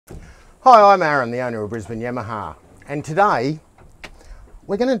Hi, I'm Aaron, the owner of Brisbane Yamaha, and today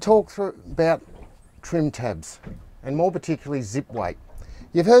we're going to talk about trim tabs, and more particularly ZipWake.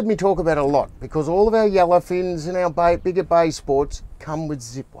 You've heard me talk about it a lot because all of our yellow fins and our bigger bay sports come with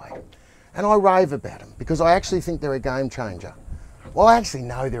ZipWake, and I rave about them because I actually think they're a game changer. Well, I actually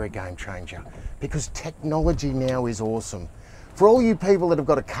know they're a game changer because technology now is awesome. For all you people that have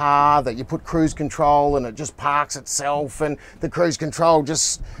got a car that you put cruise control and it just parks itself and the cruise control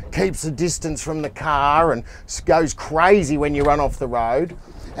just keeps the distance from the car and goes crazy when you run off the road.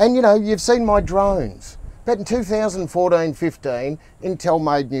 And you know, you've seen my drones. But in 2014-15, Intel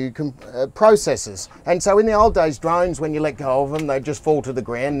made new processors. And so in the old days, drones, when you let go of them, they just fall to the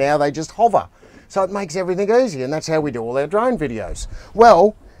ground. Now they just hover. So it makes everything easy, and that's how we do all our drone videos.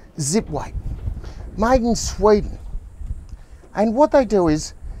 Well, ZipWake, made in Sweden. And what they do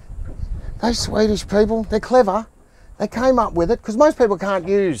is, those Swedish people, they're clever. They came up with it because most people can't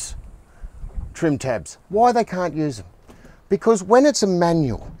use trim tabs. Why they can't use them? Because when it's a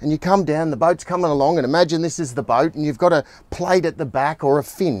manual and you come down, the boat's coming along, and imagine this is the boat and you've got a plate at the back or a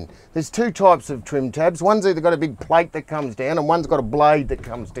fin. There's two types of trim tabs. One's either got a big plate that comes down and one's got a blade that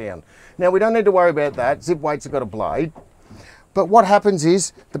comes down. Now we don't need to worry about that. ZipWake's have got a blade. But what happens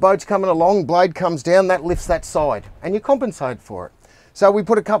is the boat's coming along, blade comes down, that lifts that side, and you compensate for it. So we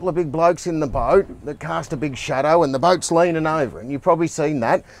put a couple of big blokes in the boat that cast a big shadow, and the boat's leaning over, and you've probably seen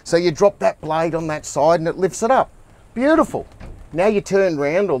that. So you drop that blade on that side and it lifts it up. Beautiful. Now you turn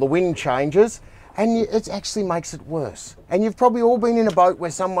round, or the wind changes, and it actually makes it worse. And you've probably all been in a boat where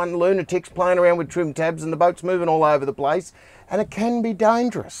someone, lunatic's playing around with trim tabs and the boat's moving all over the place, and it can be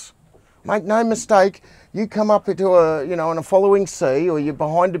dangerous. Make no mistake, you come up into a, in a following sea, or you're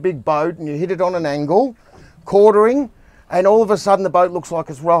behind a big boat and you hit it on an angle, quartering, and all of a sudden the boat looks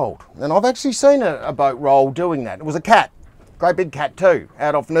like it's rolled. And I've actually seen a boat roll doing that. It was a cat, great big cat too,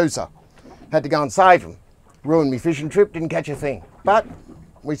 out off Noosa. Had to go and save him. Ruined me fishing trip, didn't catch a thing. But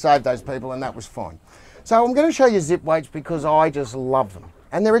we saved those people and that was fine. So I'm going to show you ZipWakes because I just love them.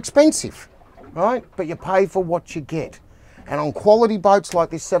 And they're expensive, right? But you pay for what you get. And on quality boats like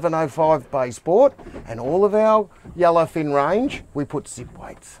this 705 Bay Sport and all of our yellowfin range, we put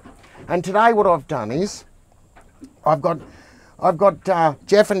ZipWakes. And today what I've done is, I've got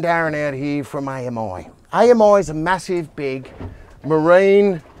Jeff and Darren out here from AMI. AMI is a massive, big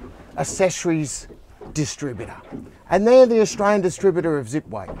marine accessories distributor. And they're the Australian distributor of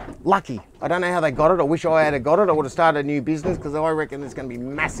ZipWake. Lucky. I don't know how they got it. I wish I had got it. I would have started a new business because I reckon it's going to be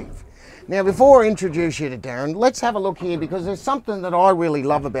massive. Now, before I introduce you to Darren, let's have a look here because there's something that I really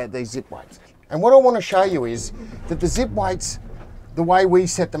love about these ZipWakes. And what I want to show you is that the ZipWakes, the way we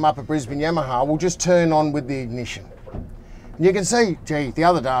set them up at Brisbane Yamaha, will just turn on with the ignition. And you can see, gee, the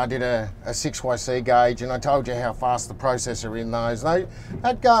other day I did a 6YC gauge and I told you how fast the processor in those.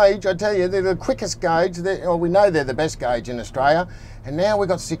 That gauge, I tell you, they're the quickest gauge. We know they're the best gauge in Australia. And now we've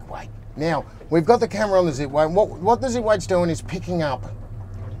got ZipWake. Now, we've got the camera on the ZipWake. What the ZipWake's doing is picking up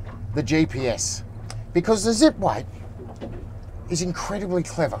the GPS, because the ZipWake is incredibly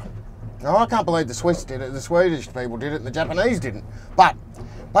clever. Now, I can't believe the Swiss did it, the Swedish people did it, and the Japanese didn't. But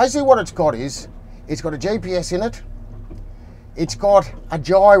basically what it's got is, it's got a GPS in it, it's got a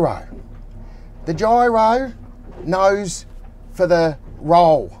gyro. The gyro knows for the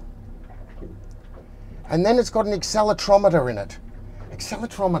roll. And then it's got an accelerometer in it.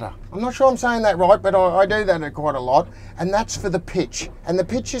 Accelerometer. I'm not sure I'm saying that right, but I do that quite a lot. And that's for the pitch. And the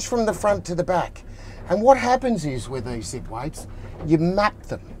pitch is from the front to the back. And what happens is with these ZipWakes, you map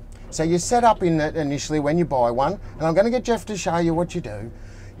them. So you set up in it initially when you buy one, and I'm going to get Jeff to show you what you do.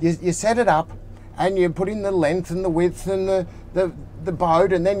 You set it up, and you put in the length and the width and the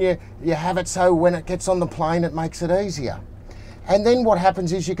boat, and then you have it so when it gets on the plane, it makes it easier. And then what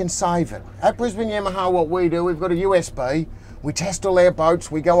happens is you can save it. At Brisbane Yamaha, what we do, we've got a USB. We test all our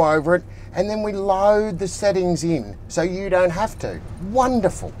boats, we go over it, and then we load the settings in so you don't have to.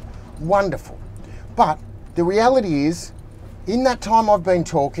 Wonderful, wonderful. But the reality is, in that time I've been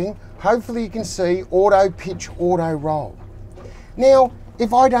talking, hopefully you can see auto pitch, auto roll. Now,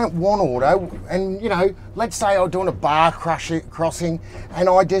 if I don't want auto, and let's say I'm doing a bar crossing and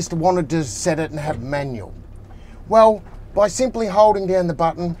I just wanted to set it and have manual. Well, by simply holding down the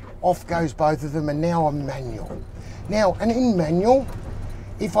button, off goes both of them, and now I'm manual. Now, and in manual,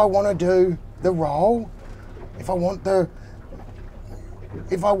 if I want to do the roll, if I want the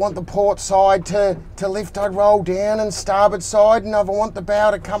port side to lift, I'd roll down, and starboard side, and if I want the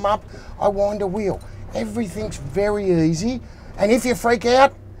bow to come up, I wind a wheel. Everything's very easy, and if you freak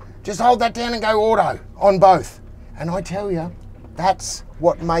out, just hold that down and go auto on both. And I tell you, That's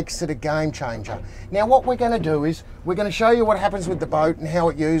what makes it a game changer. Now what we're going to do is we're going to show you what happens with the boat and how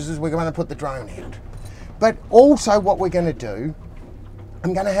it uses. We're going to put the drone out. But also what we're going to do,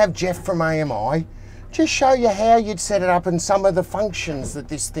 I'm going to have Jeff from AMI just show you how you'd set it up and some of the functions that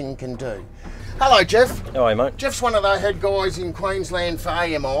this thing can do. Hello Jeff. How are you, mate? Jeff's one of the head guys in Queensland for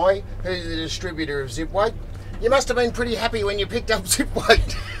AMI, who's the distributor of ZipWake. You must have been pretty happy when you picked up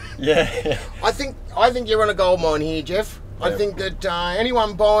ZipWake. Yeah. I think you're on a gold mine here, Jeff. Yeah. I think that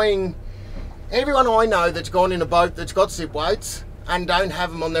everyone I know that's gone in a boat that's got ZipWakes and don't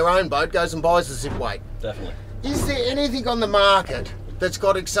have them on their own boat goes and buys a ZipWake. Definitely. Is there anything on the market that's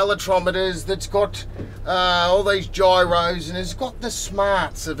got accelerometers, that's got all these gyros, and has got the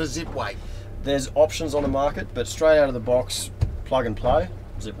smarts of a ZipWake? There's options on the market, but straight out of the box, plug and play,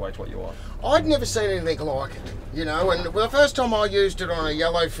 ZipWake's what you want. I'd never seen anything like it, you know, and the first time I used it on a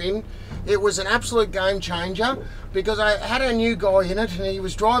yellowfin, it was an absolute game changer because I had a new guy in it and he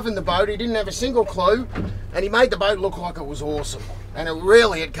was driving the boat, he didn't have a single clue, and he made the boat look like it was awesome. And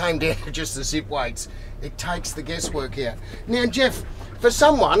it came down to just the ZipWakes. It takes the guesswork out. Now, Jeff, for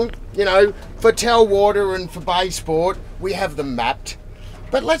someone, you know, for tailwater and for bay sport, we have them mapped.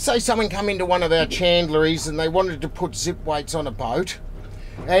 But let's say someone come into one of our chandleries and they wanted to put ZipWakes on a boat,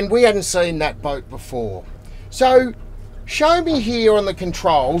 and we hadn't seen that boat before. So show me here on the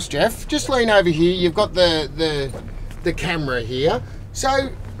controls, Jeff. Just lean over here. You've got the camera here. So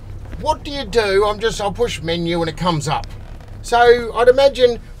what do you do? I'll push menu and it comes up. So I'd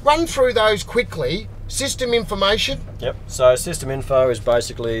imagine run through those quickly. System information. Yep. So system info is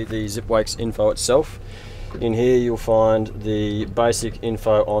basically the ZipWake's info itself. In here you'll find the basic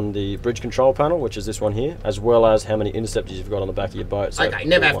info on the bridge control panel, which is this one here, as well as how many interceptors you've got on the back of your boat. So okay,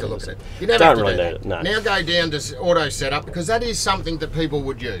 never have to look at it. You never have to really do need it. No. Now go down to auto setup because that is something that people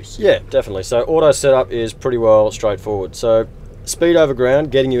would use. Yeah, definitely. So auto setup is pretty well straightforward. So speed over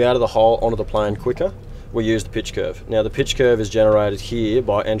ground, getting you out of the hole onto the plane quicker, we use the pitch curve. Now the pitch curve is generated here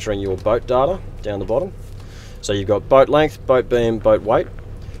by entering your boat data down the bottom. So you've got boat length, boat beam, boat weight.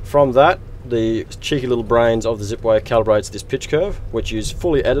 From that, the cheeky little brains of the ZipWake calibrates this pitch curve, which is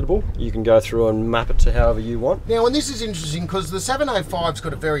fully editable. You can go through and map it to however you want. Now, and this is interesting because the 705's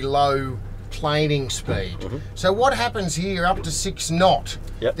got a very low planing speed. So what happens here up to 6 knot,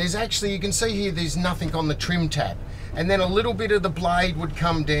 there's actually, you can see here, there's nothing on the trim tab. And then a little bit of the blade would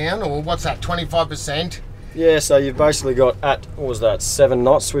come down, or what's that, 25%? Yeah, so you've basically got at, what was that, 7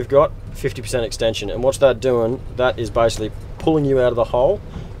 knots we've got, 50% extension. And what's that doing? That is basically pulling you out of the hole,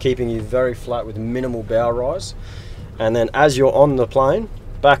 keeping you very flat with minimal bow rise. And then as you're on the plane,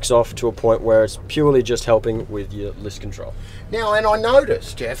 backs off to a point where it's purely just helping with your list control. Now, and I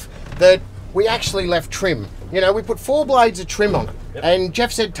noticed, Jeff, that we actually left trim. You know, we put 4 blades of trim on it. Yep. And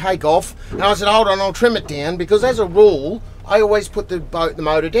Jeff said take off, and I said hold on, I'll trim it down, because as a rule, I always put the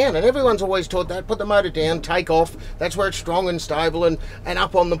motor down, and everyone's always taught that, put the motor down, take off, that's where it's strong and stable and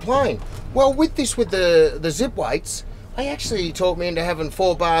up on the plane. Well, with the ZipWakes, they actually taught me into having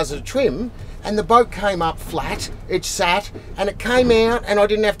 4 bars of trim, and the boat came up flat, it sat, and it came out, and I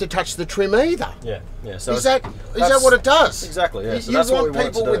didn't have to touch the trim either. Yeah. So is that what it does? Exactly, yeah. So you that's want what we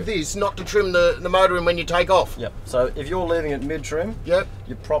people want to with this not to trim the motor in when you take off. Yep. So if you're leaving it mid-trim, your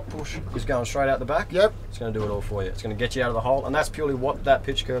prop push is going straight out the back. Yep. It's going to do it all for you. It's going to get you out of the hole, and that's purely what that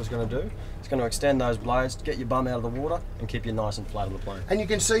pitch curve is going to do. It's going to extend those blades, get your bum out of the water, and keep you nice and flat on the plane. And you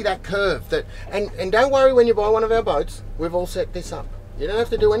can see that curve. And don't worry when you buy one of our boats, we've all set this up. You don't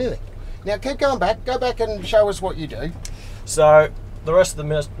have to do anything. Now keep going back. Go back and show us what you do. So the rest of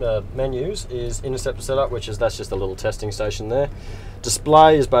the menus is interceptor setup, that's just a little testing station there.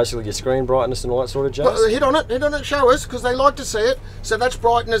 Display is basically your screen brightness and all that sort of jazz. Well, hit on it, show us, because they like to see it. So that's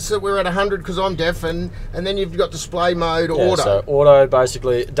brightness that we're at 100 because I'm deaf, and then you've got display mode, auto. So auto,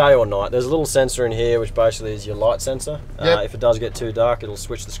 basically day or night. There's a little sensor in here which basically is your light sensor. If it does get too dark, it'll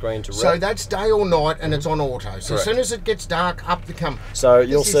switch the screen to red. So that's day or night, and it's on auto. So as soon as it gets dark, up the come. So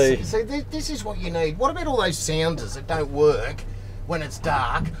you'll see. See, this is what you need. What about all those sounders that don't work when it's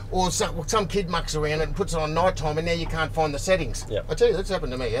dark, or some kid mucks around and puts it on night time, and now you can't find the settings? Yep. I tell you, that's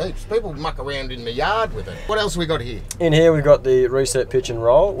happened to me heaps. People muck around in the yard with it. What else have we got here? In here we've got the reset pitch and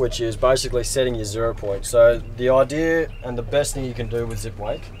roll, which is basically setting your 0 point. So the idea and the best thing you can do with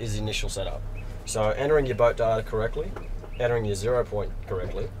ZipWake is the initial setup. So entering your boat data correctly, entering your 0 point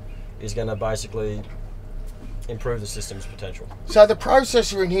correctly, is going to basically improve the system's potential. So the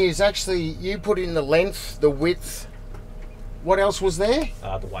processor in here is actually, you put in the length, the width. What else was there?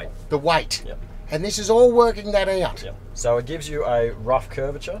 The weight. The weight. Yep. And this is all working that out. Yep. So it gives you a rough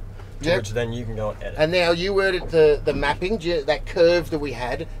curvature, which then you can go and edit. And now you were at the mapping, that curve that we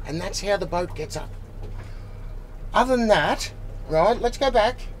had, and that's how the boat gets up. Other than that, right? Let's go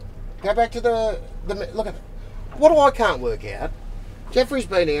back. Go back to the look at it. What I can't work out. Jeffrey's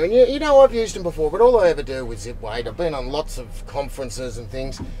been here, and you know I've used them before, but all I ever do with ZipWake, I've been on lots of conferences and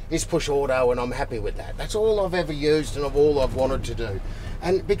things, is push auto, and I'm happy with that. That's all I've ever used and all I've wanted to do.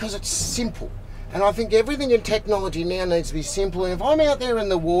 And because it's simple. And I think everything in technology now needs to be simple. And if I'm out there in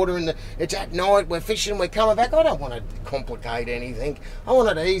the water and it's at night, we're fishing, we're coming back, I don't want to complicate anything. I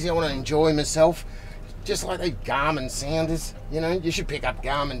want it easy, I want to enjoy myself. Just like these Garmin sounders, you know, you should pick up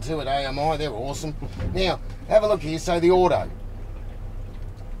Garmin too at AMI, they're awesome. Now, have a look here, so the auto.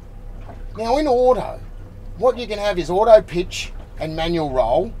 Now in auto, what you can have is auto pitch and manual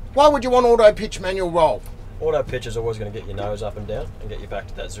roll. Why would you want auto pitch, manual roll? Auto pitch is always going to get your nose up and down and get you back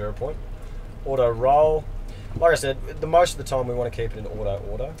to that 0 point. Auto roll, like I said, most of the time we want to keep it in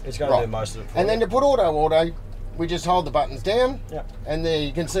auto. It's going to do most of it. And then to put auto, we just hold the buttons down, and there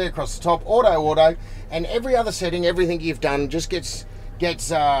you can see across the top, auto, and every other setting, everything you've done just gets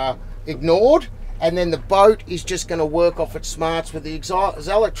ignored. And then the boat is just going to work off its smarts with the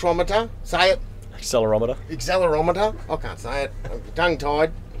accelerometer. Say it. Accelerometer. Accelerometer. I can't say it. I'm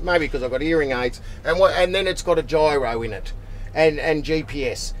tongue-tied. Maybe because I've got hearing aids. And then it's got a gyro in it. And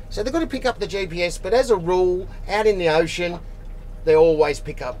GPS. So they've got to pick up the GPS. But as a rule, out in the ocean, they always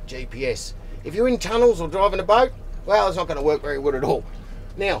pick up GPS. If you're in tunnels or driving a boat, well, it's not going to work very good at all.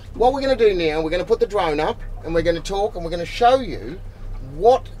 Now, what we're going to do now, we're going to put the drone up. And we're going to talk. And we're going to show you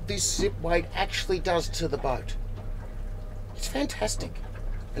what this ZipWake actually does to the boat. It's fantastic.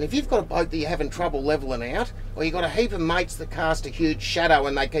 And if you've got a boat that you're having trouble leveling out, or you've got a heap of mates that cast a huge shadow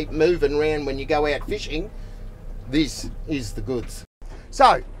and they keep moving around when you go out fishing, this is the goods.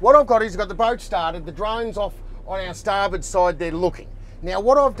 So what I've got is I've got the boat started, the drone's off on our starboard side there looking. Now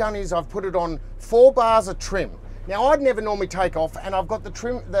what I've done is I've put it on 4 bars of trim. Now I'd never normally take off, and I've got the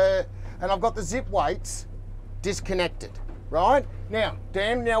ZipWakes disconnected. Right? Now,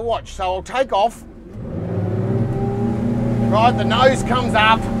 Dan, now watch. So I'll take off. Right, the nose comes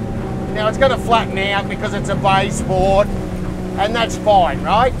up. Now it's going to flatten out because it's a bay sport, and that's fine,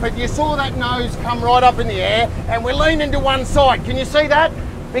 right? But you saw that nose come right up in the air, and we're leaning to one side. Can you see that?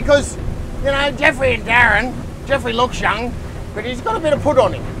 Because, you know, Jeffrey looks young, but he's got a bit of put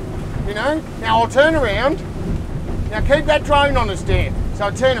on him, you know? Now I'll turn around. Now keep that drone on us, Dan. So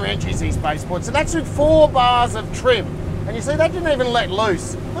I'll turn around, geez, these bay sports. So that's with 4 bars of trim. And you see, that didn't even let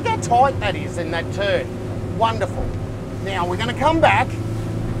loose. Look how tight that is in that turn. Wonderful. Now we're going to come back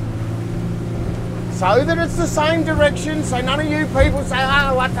so that it's the same direction, so none of you people say,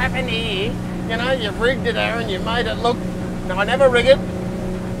 oh, what's happened here? You know, you've rigged it, Aaron, you made it look. No, I never rig it.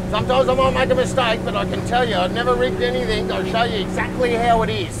 Sometimes I might make a mistake, but I can tell you I've never rigged anything. I'll show you exactly how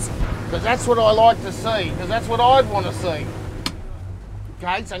it is, because that's what I like to see, because that's what I'd want to see.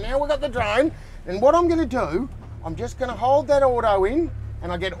 Okay, so now we've got the drone, and what I'm going to do, I'm just going to hold that auto in,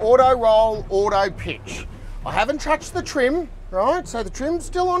 and I get auto roll, auto pitch. I haven't touched the trim, right? So the trim's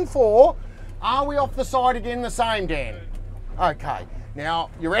still on 4. Are we off the side again the same, Dan? Okay. Now,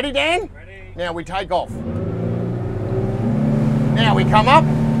 you ready, Dan? Ready. Now we take off. Now we come up.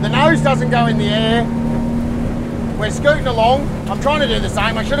 The nose doesn't go in the air. We're scooting along. I'm trying to do the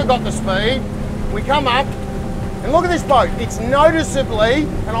same. I should have got the speed. We come up, and look at this boat. It's noticeably,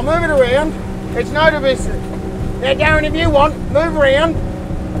 and I'll move it around, it's noticeably. Now, Darren, if you want, move around.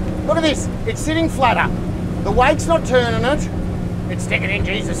 Look at this. It's sitting flatter. The wake's not turning it. It's sticking in.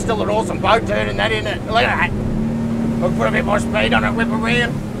 Geez, it's still an awesome boat turning that in it. Look at that. We'll put a bit more speed on it, whip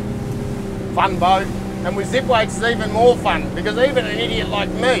around. Fun boat. And with ZipWakes, it's even more fun, because even an idiot like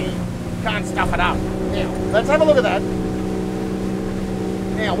me can't stuff it up. Now, let's have a look at that.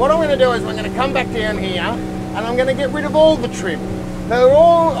 Now, what I'm going to do is we're going to come back down here, and I'm going to get rid of all the trim. Now,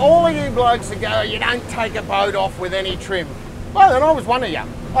 all of you blokes that go, you don't take a boat off with any trim. Well, then I was one of you.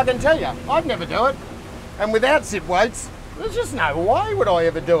 I can tell you, I'd never do it. And without ZipWakes, there's just no way would I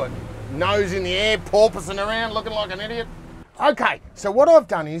ever do it. Nose in the air, porpoising around, looking like an idiot. Okay, so what I've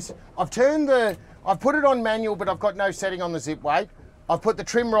done is, I've put it on manual, but I've got no setting on the ZipWake. I've put the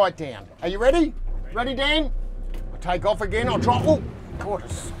trim right down. Are you ready? Ready, Dan? I'll take off again, I'll try, oh,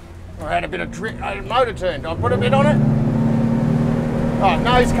 tortoise. I had a bit of motor turned. I'll put a bit on it. Oh,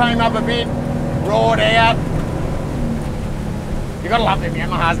 nose came up a bit, roared out. You gotta love them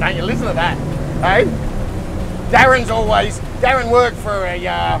Yamahas, don't you? Listen to that, hey? Darren worked for a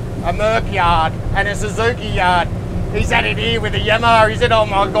Merc yard and a Suzuki yard. He's had it here with a Yamaha. He said, oh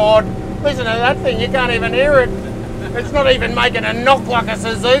my God, listen to that thing, you can't even hear it. It's not even making a knock like a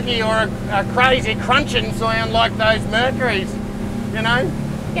Suzuki or a crazy crunching sound like those Mercuries, you know?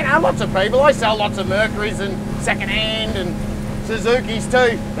 You know, lots of people, I sell lots of Mercuries and second hand and Suzukis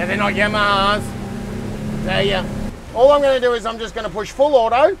too, but they're not Yamahas. So All I'm going to do is I'm just going to push full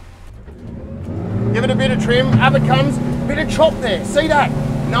auto, give it a bit of trim, up it comes, bit of chop there. See that?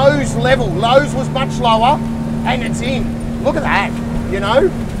 Nose level. Nose was much lower, and it's in. Look at that, you know?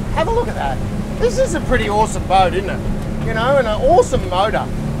 Have a look at that. This is a pretty awesome boat, isn't it? You know, and an awesome motor.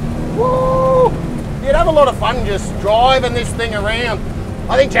 Woo! You'd have a lot of fun just driving this thing around.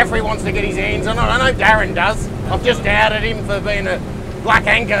 I think Jeffrey wants to get his hands on it. I know Darren does. I've just doubted him for being a Black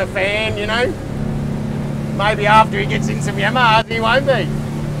Anchor fan, you know. Maybe after he gets in some Yamahas, he won't be.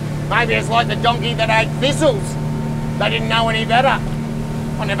 Maybe it's like the donkey that ate thistles. They didn't know any better.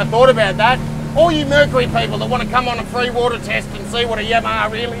 I never thought about that. All you Mercury people that want to come on a free water test and see what a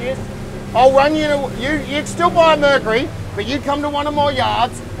Yamaha really is, I'll run you, you'd still buy a Mercury, but you come to one of my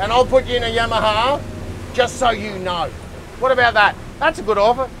yards and I'll put you in a Yamaha just so you know. What about that? That's a good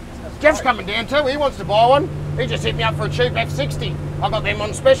offer. Jeff's coming down too, he wants to buy one. He just hit me up for a cheap F60. I got them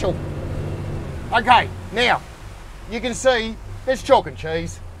on special. Okay, now, you can see there's chalk and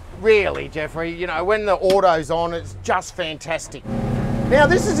cheese. Really, Jeffrey, you know, when the auto's on, it's just fantastic. Now,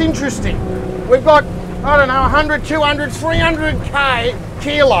 this is interesting. We've got, I don't know, 100, 200, 300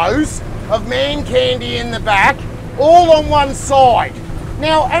 kilos of man candy in the back, all on one side.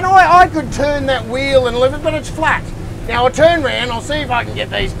 Now, and I could turn that wheel and lift it, but it's flat. Now, I'll turn around, I'll see if I can get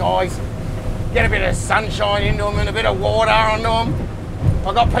these guys, get a bit of sunshine into them and a bit of water onto them.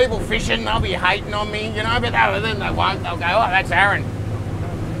 I've got people fishing, they'll be hating on me, you know, but then they won't. They'll go, oh, that's Aaron.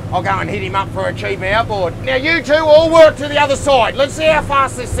 I'll go and hit him up for a cheap outboard. Now, you two all work to the other side. Let's see how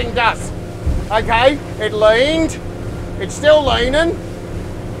fast this thing does. Okay, it leaned, it's still leaning,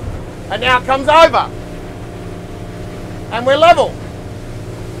 and now it comes over. And we're level.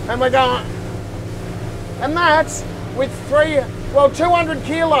 And we're going, and that's with 200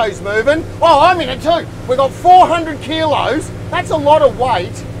 kilos moving. Oh, I'm in it too. We've got 400 kilos. That's a lot of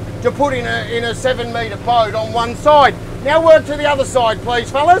weight to put in a 7 metre boat on one side. Now work to the other side,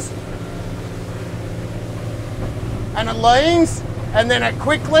 please, fellas. And it leans, and then it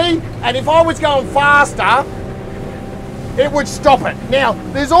quickly, and if I was going faster, it would stop it. Now,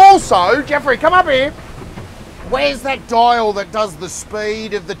 there's also, Jeffrey, come up here. Where's that dial that does the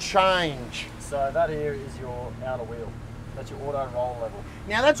speed of the change? So that here is your outer wheel. That's your auto roll level.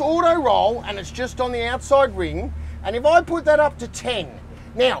 Now that's auto roll, and it's just on the outside ring. And if I put that up to 10,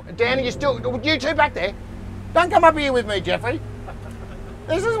 now, Danny, you two back there, don't come up here with me, Jeffrey.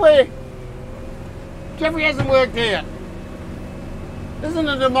 This is where Jeffrey hasn't worked here. This isn't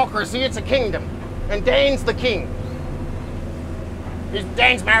a democracy, it's a kingdom. And Dan's the king.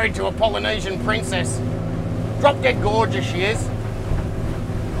 Dan's married to a Polynesian princess. Drop dead gorgeous she is.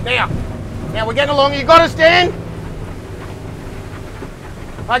 Now we're getting along. You got us, Dan?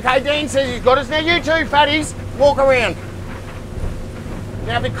 Okay, Dan says he's got us. Now you two fatties, walk around.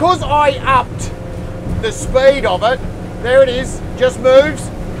 Now because I upped the speed of it, there it is, just moves,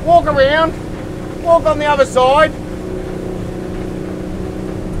 walk around, walk on the other side.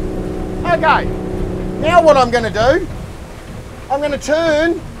 Okay, now what I'm going to do, I'm going to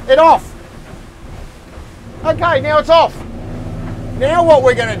turn it off. Okay, now it's off. Now what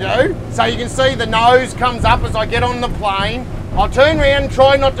we're going to do, so you can see the nose comes up as I get on the plane. I'll turn around and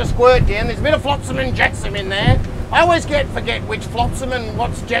try not to squirt down. There's a bit of flotsam and jetsam in there. I always forget which flotsam and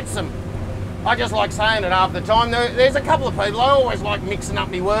what's jetsam. I just like saying it half the time. There's a couple of people, I always like mixing up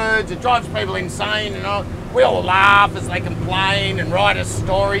my words. It drives people insane, and we all laugh as they complain and write us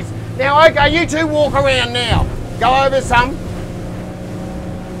stories. Now, okay, you two walk around now. Go over some.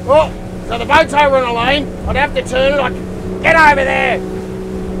 Oh, so the boat's over on a lane. I'd have to turn it. Get over there.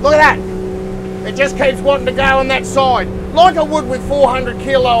 Look at that. It just keeps wanting to go on that side. Like I would with 400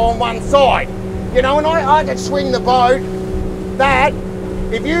 kilo on one side. You know, and I could swing the boat that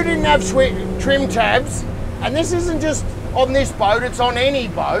if you didn't have trim tabs, and this isn't just on this boat, it's on any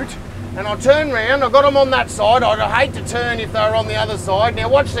boat, and I'll turn around, I've got them on that side, I'd hate to turn if they were on the other side. Now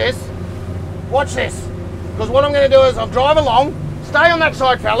watch this, because what I'm going to do is I'll drive along, stay on that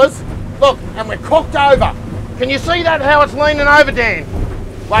side, fellas, look, and we're cocked over. Can you see that, how it's leaning over, Dan?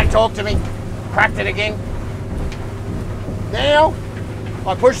 Wait, talk to me. Cracked it again. Now,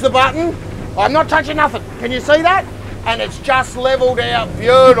 I push the button, I'm not touching nothing. Can you see that? And it's just leveled out,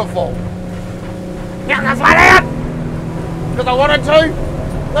 beautiful. Now I'm going to flat out, because I wanted to.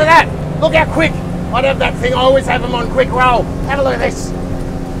 Look at that, look how quick. I'd have that thing, I always have them on quick roll. Have a look at this.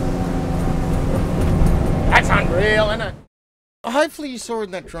 That's unreal, isn't it? Hopefully you saw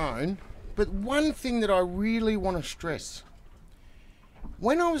in that drone, but one thing that I really want to stress,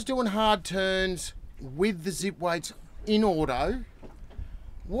 when I was doing hard turns with the ZipWakes in auto,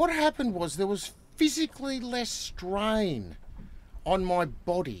 what happened was there was physically less strain on my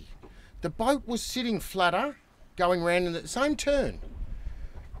body. The boat was sitting flatter, going round in the same turn.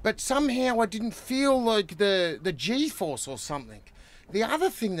 But somehow I didn't feel like the G-force or something. The other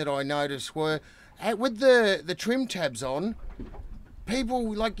thing that I noticed were, with the trim tabs on,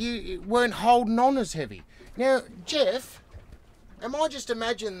 people like you weren't holding on as heavy. Now, Jeff, am I just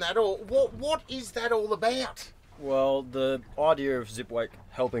imagining that, or what is that all about? Well, the idea of ZipWake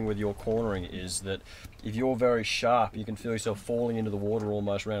helping with your cornering is that if you're very sharp, you can feel yourself falling into the water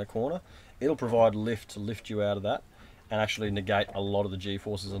almost around a corner. It'll provide lift to lift you out of that and actually negate a lot of the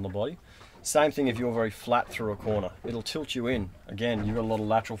G-forces on the body. Same thing if you're very flat through a corner. It'll tilt you in. Again, you've got a lot of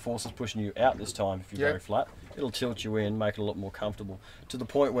lateral forces pushing you out this time if you're very flat. It'll tilt you in, make it a lot more comfortable. To the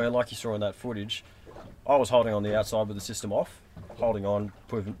point where, like you saw in that footage, I was holding on the outside with the system off, holding on,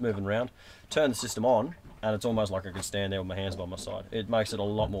 moving around, turn the system on, and it's almost like I could stand there with my hands by my side. It makes it a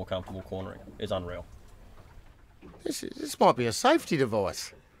lot more comfortable cornering. It's unreal. This might be a safety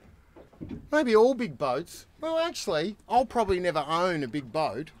device. Maybe all big boats. Well, actually, I'll probably never own a big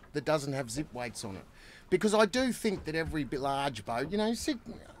boat that doesn't have ZipWakes on it, because I do think that every large boat, you know,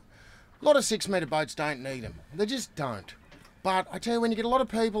 a lot of 6 metre boats don't need them. They just don't. But I tell you, when you get a lot of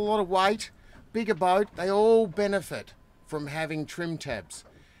people, a lot of weight, bigger boat, they all benefit from having trim tabs.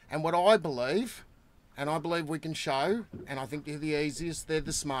 And what I believe, and I believe we can show, and I think they're the easiest, they're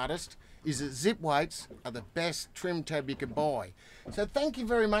the smartest, is that ZipWakes are the best trim tab you can buy. So thank you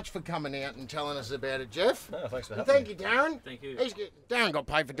very much for coming out and telling us about it, Jeff. No, thanks for having me. Thank you, Darren. Thank you. Darren got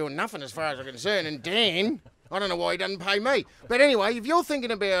paid for doing nothing as far as I'm concerned, and Dan, I don't know why he doesn't pay me. But anyway, if you're thinking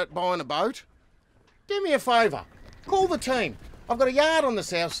about buying a boat, do me a favour. Call the team. I've got a yard on the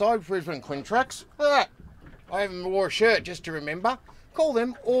south side, Brisbane Trucks. Look at that. I even wore a shirt just to remember. Call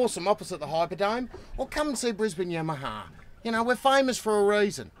them, awesome, opposite the Hyperdome, or come and see Brisbane Yamaha. You know, we're famous for a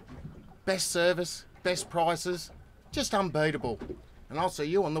reason. Best service, best prices, just unbeatable. And I'll see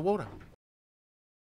you on the water.